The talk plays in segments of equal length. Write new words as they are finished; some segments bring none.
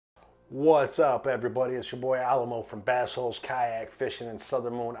What's up, everybody? It's your boy Alamo from Bassholes Kayak Fishing and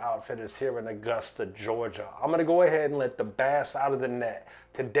Southern Moon Outfitters here in Augusta, Georgia. I'm going to go ahead and let the bass out of the net.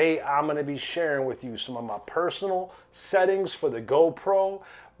 Today, I'm going to be sharing with you some of my personal settings for the GoPro,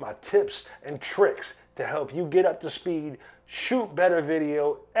 my tips and tricks to help you get up to speed, shoot better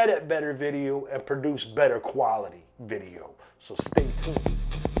video, edit better video, and produce better quality video. So stay tuned.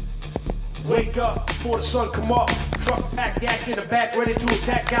 Wake up before the sun come up. Truck pack, yak in the back, ready to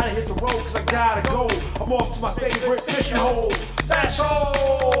attack. Gotta hit the road cause I gotta go. I'm off to my favorite fishing holes,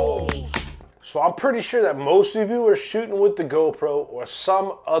 Bassholes. So I'm pretty sure that most of you are shooting with the GoPro or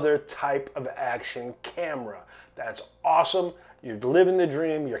some other type of action camera. That's awesome. You're living the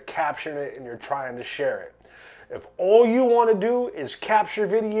dream, you're capturing it, and you're trying to share it. If all you want to do is capture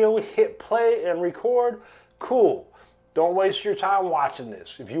video, hit play, and record, cool. Don't waste your time watching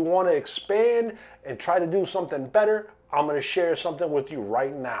this. If you want to expand and try to do something better, I'm going to share something with you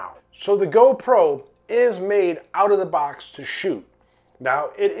right now. So the GoPro is made out of the box to shoot. Now,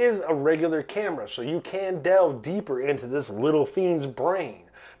 it is a regular camera, so you can delve deeper into this little fiend's brain.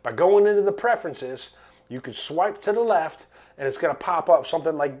 By going into the preferences, you can swipe to the left, and it's going to pop up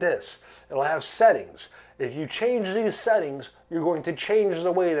something like this. It'll have settings. If you change these settings, you're going to change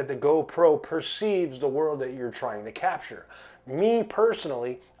the way that the GoPro perceives the world that you're trying to capture. Me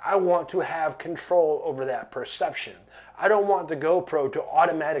personally, I want to have control over that perception. I don't want the GoPro to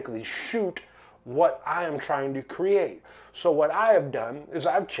automatically shoot what I am trying to create. So what I have done is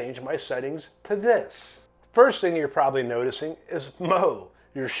I've changed my settings to this. First thing you're probably noticing is Mo.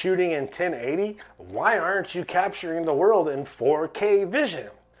 You're shooting in 1080? Why aren't you capturing the world in 4K vision?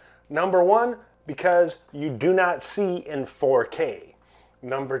 Number one, because you do not see in 4K.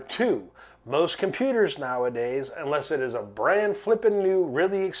 Number two, most computers nowadays, unless it is a brand flippin' new,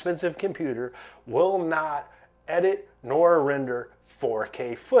 really expensive computer, will not edit nor render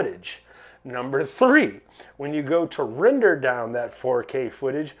 4K footage. Number three, when you go to render down that 4K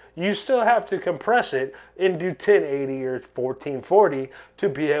footage, you still have to compress it into 1080 or 1440 to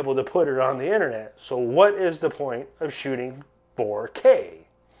be able to put it on the internet. So what is the point of shooting 4K?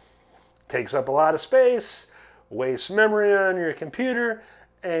 Takes up a lot of space, wastes memory on your computer,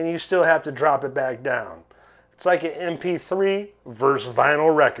 and you still have to drop it back down. It's like an MP3 versus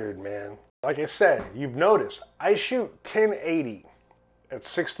vinyl record, man. Like I said, you've noticed, I shoot 1080 at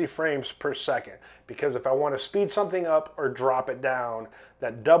 60 frames per second because if I want to speed something up or drop it down,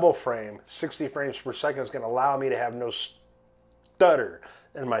 that double frame, 60 frames per second, is going to allow me to have no stutter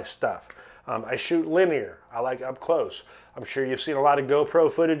in my stuff. I shoot linear. I like up close. I'm sure you've seen a lot of GoPro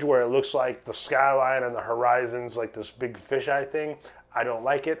footage where it looks like the skyline and the horizon's like this big fisheye thing. I don't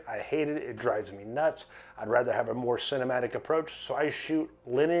like it. I hate it. It drives me nuts. I'd rather have a more cinematic approach, so I shoot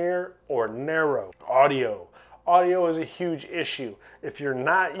linear or narrow. Audio. Audio is a huge issue. If you're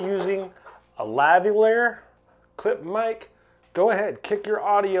not using a lavalier clip mic, go ahead, kick your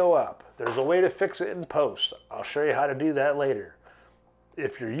audio up. There's a way to fix it in post. I'll show you how to do that later.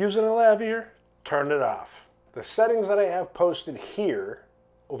 If you're using a lavalier, turn it off. The settings that I have posted here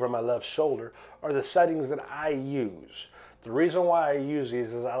over my left shoulder are the settings that I use. The reason why I use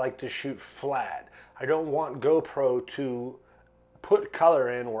these is I like to shoot flat. I don't want GoPro to put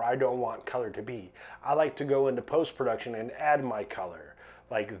color in where I don't want color to be. I like to go into post-production and add my color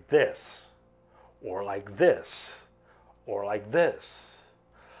like this, or like this, or like this.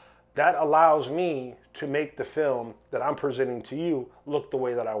 That allows me to make the film that I'm presenting to you look the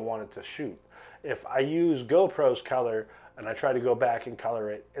way that I want it to shoot. If I use GoPro's color and I try to go back and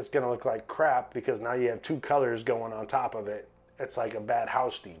color it, it's gonna look like crap because now you have two colors going on top of it. It's like a bad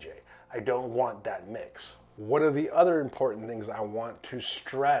house DJ. I don't want that mix. One of the other important things I want to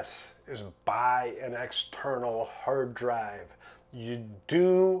stress is buy an external hard drive. You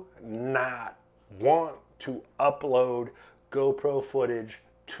do not want to upload GoPro footage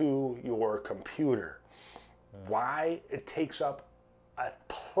to your computer. Why? It takes up a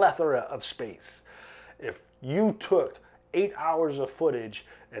plethora of space. If you took 8 hours of footage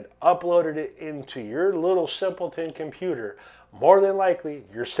and uploaded it into your little simpleton computer, more than likely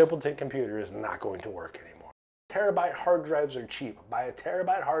your simpleton computer is not going to work anymore. Terabyte hard drives are cheap. Buy a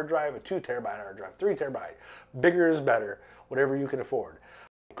terabyte hard drive, a 2 terabyte hard drive, 3 terabyte. Bigger is better, whatever you can afford.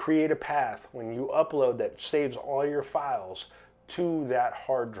 Create a path when you upload that saves all your files to that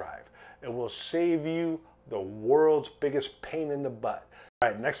hard drive. It will save you the world's biggest pain in the butt. All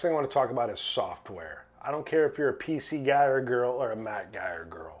right, next thing I want to talk about is software. I don't care if you're a PC guy or girl or a Mac guy or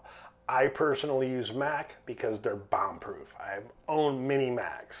girl. I personally use Mac because they're bomb-proof. I own mini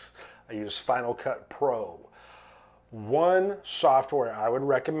Macs. I use Final Cut Pro. One software I would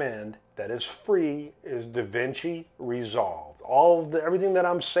recommend that is free is DaVinci Resolve. Everything that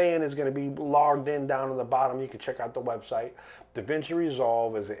I'm saying is going to be logged in down on the bottom. You can check out the website. DaVinci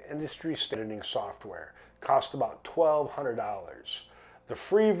Resolve is an industry standard software. Costs about $1,200. The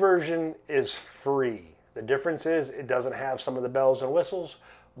free version is free. The difference is it doesn't have some of the bells and whistles,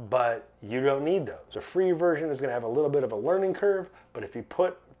 but you don't need those. The free version is going to have a little bit of a learning curve, but if you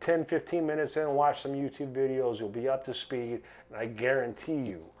put 10-15 minutes in and watch some YouTube videos, you'll be up to speed, and I guarantee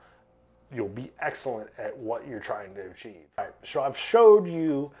you, you'll be excellent at what you're trying to achieve. All right, so I've showed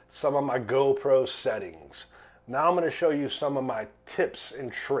you some of my GoPro settings. Now I'm going to show you some of my tips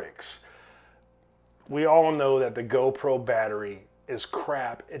and tricks. We all know that the GoPro battery is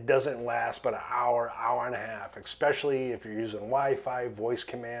crap. It doesn't last but an hour, hour and a half, especially if you're using Wi-Fi, voice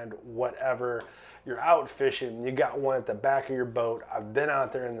command, whatever. You're out fishing, you got one at the back of your boat. I've been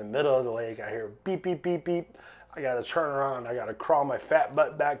out there in the middle of the lake. I hear beep, beep, beep, beep. I got to turn around. I got to crawl my fat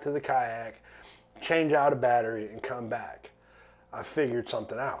butt back to the kayak, change out a battery, and come back. I figured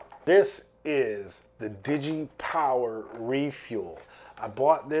something out. This is the DigiPower Refuel. I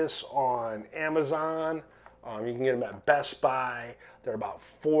bought this on Amazon. You can get them at Best Buy. They're about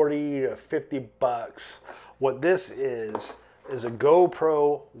 40 to 50 bucks. What this is a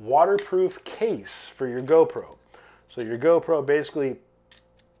GoPro waterproof case for your GoPro. So your GoPro basically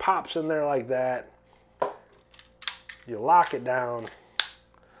pops in there like that. You lock it down,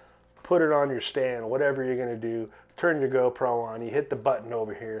 put it on your stand, whatever you're gonna do, turn your GoPro on, you hit the button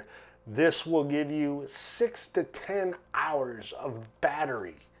over here. This will give you 6 to 10 hours of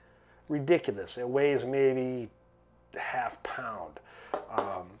battery. Ridiculous. It weighs maybe half pound.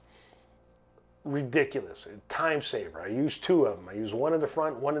 Ridiculous. Time saver. I use 2 of them. I use one in the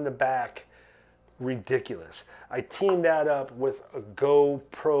front, one in the back. Ridiculous. I teamed that up with a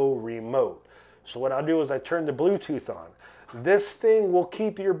GoPro remote. So what I'll do is I turn the Bluetooth on. This thing will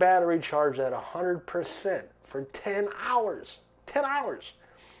keep your battery charged at 100% for 10 hours. 10 hours.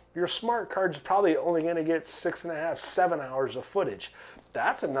 Your smart card's probably only going to get 6.5, 7 hours of footage.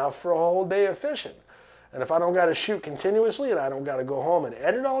 That's enough for a whole day of fishing. And if I don't got to shoot continuously and I don't got to go home and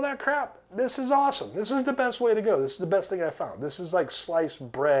edit all that crap, this is awesome. This is the best way to go. This is the best thing I found. This is like sliced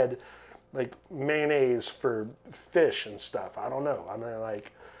bread, like mayonnaise for fish and stuff. I don't know. I mean,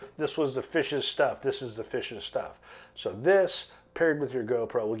 like, this was the fish's stuff. This is the fish's stuff. So this, paired with your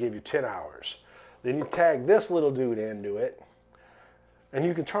GoPro, will give you 10 hours. Then you tag this little dude into it, and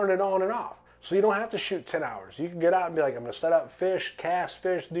you can turn it on and off. So you don't have to shoot 10 hours. You can get out and be like, I'm going to set up fish, cast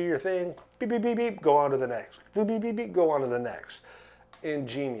fish, do your thing, beep, beep, beep, beep, go on to the next. Beep, beep, beep, beep, go on to the next.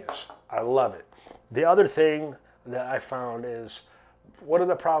 Ingenious. I love it. The other thing that I found is, one of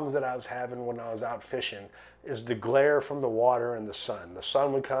the problems that I was having when I was out fishing is the glare from the water and the sun. The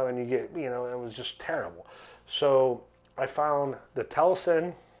sun would come and you get, you know, it was just terrible. So I found the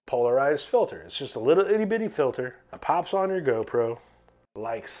Telesin polarized filter. It's just a little itty bitty filter. It pops on your GoPro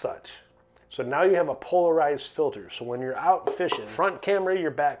like such. So now you have a polarized filter. So when you're out fishing, front camera,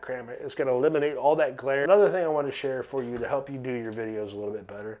 your back camera, it's going to eliminate all that glare. Another thing I want to share for you to help you do your videos a little bit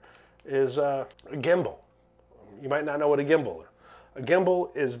better is a gimbal. You might not know what a gimbal is. A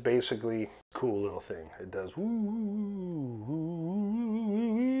gimbal is basically a cool little thing. It does woo.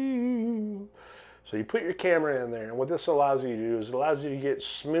 So you put your camera in there, and what this allows you to do is it allows you to get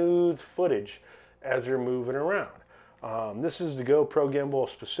smooth footage as you're moving around. This is the GoPro gimbal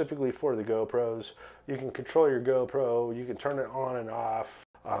specifically for the GoPros. You can control your GoPro, you can turn it on and off.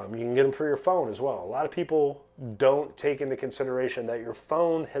 You can get them for your phone as well. A lot of people don't take into consideration that your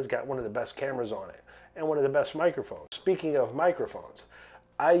phone has got one of the best cameras on it and one of the best microphones. Speaking of microphones,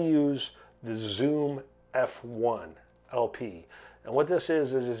 I use the Zoom F1 LP. And what this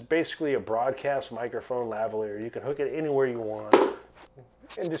is it's basically a broadcast microphone lavalier. You can hook it anywhere you want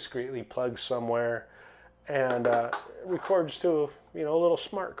and discreetly plug somewhere, and it records to, you know, a little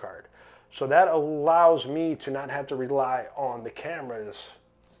smart card. So that allows me to not have to rely on the camera's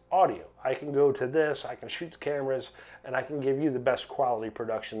audio. I can go to this, I can shoot the cameras, and I can give you the best quality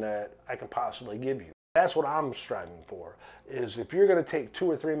production that I can possibly give you. That's what I'm striving for, is if you're going to take 2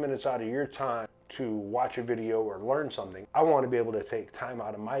 or 3 minutes out of your time to watch a video or learn something, I want to be able to take time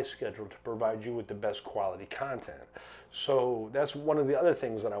out of my schedule to provide you with the best quality content. So that's one of the other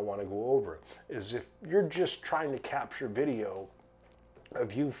things that I want to go over, is if you're just trying to capture video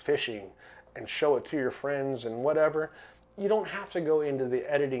of you fishing and show it to your friends and whatever, you don't have to go into the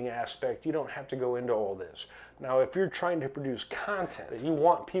editing aspect. You don't have to go into all this. Now, if you're trying to produce content that you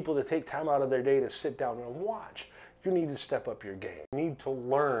want people to take time out of their day to sit down and watch, you need to step up your game. You need to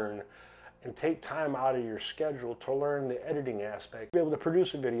learn and take time out of your schedule to learn the editing aspect, be able to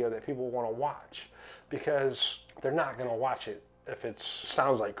produce a video that people want to watch, because they're not going to watch it if it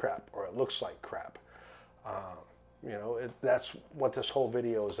sounds like crap or it looks like crap. You know, that's what this whole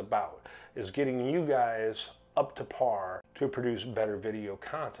video is about, is getting you guys up to par to produce better video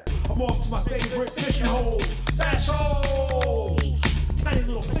content. I'm off to my favorite fishing holes, Bassholes. Tiny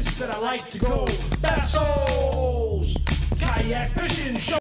little places that I like to go, Bassholes. Kayak fishing show.